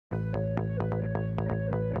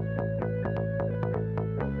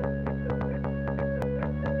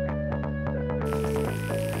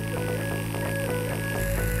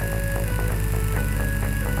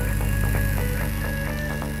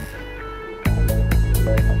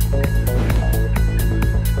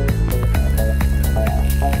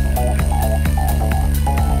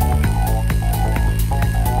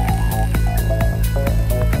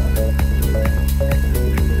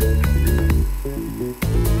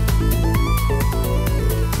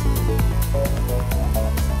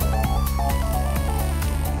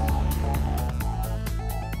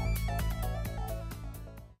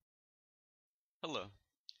Hello.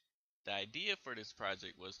 The idea for this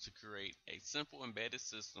project was to create a simple embedded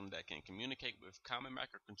system that can communicate with common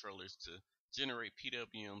microcontrollers to generate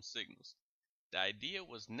PWM signals. The idea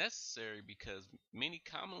was necessary because many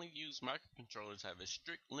commonly used microcontrollers have a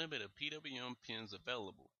strict limit of PWM pins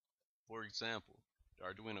available. For example, the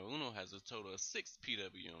Arduino Uno has a total of 6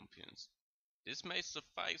 PWM pins. This may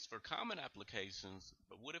suffice for common applications,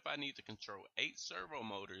 but what if I need to control 8 servo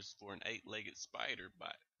motors for an 8-legged spider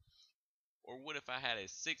bot? Or what if I had a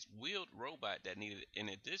 6-wheeled robot that needed an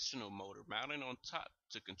additional motor mounted on top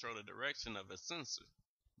to control the direction of a sensor?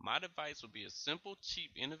 My device would be a simple,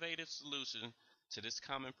 cheap, innovative solution to this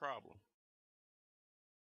common problem.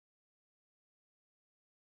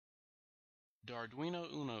 The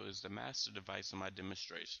Arduino Uno is the master device in my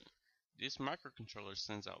demonstration. This microcontroller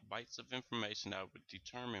sends out bytes of information that would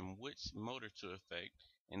determine which motor to affect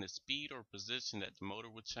and the speed or position that the motor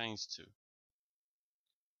would change to.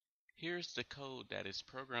 Here's the code that is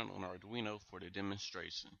programmed on Arduino for the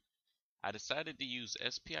demonstration. I decided to use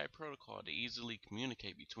SPI protocol to easily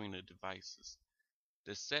communicate between the devices.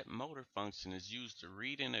 The set motor function is used to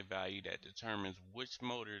read in a value that determines which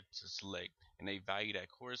motor to select and a value that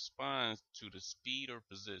corresponds to the speed or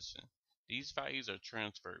position. These values are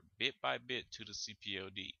transferred bit by bit to the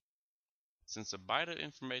CPLD. Since a byte of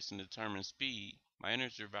information determines speed, my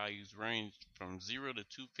integer values range from 0 to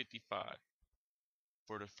 255.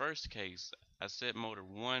 For the first case, I set motor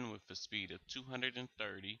 1 with a speed of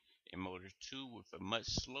 230 and motor 2 with a much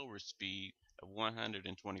slower speed of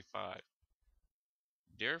 125.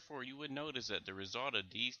 Therefore, you would notice that the result of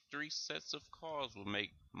these three sets of calls will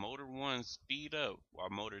make motor 1 speed up while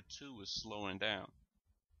motor 2 is slowing down.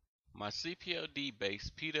 My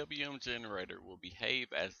CPLD-based PWM generator will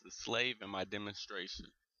behave as the slave in my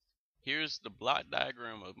demonstration. Here's the block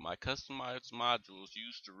diagram of my customized modules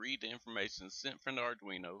used to read the information sent from the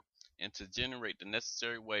Arduino and to generate the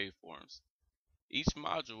necessary waveforms. Each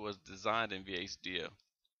module was designed in VHDL.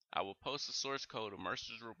 I will post the source code on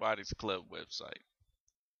Mercer's Robotics Club website.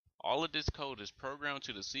 All of this code is programmed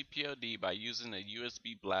to the CPLD by using a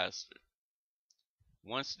USB blaster.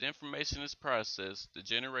 Once the information is processed, the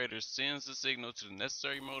generator sends the signal to the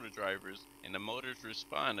necessary motor drivers and the motors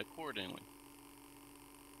respond accordingly.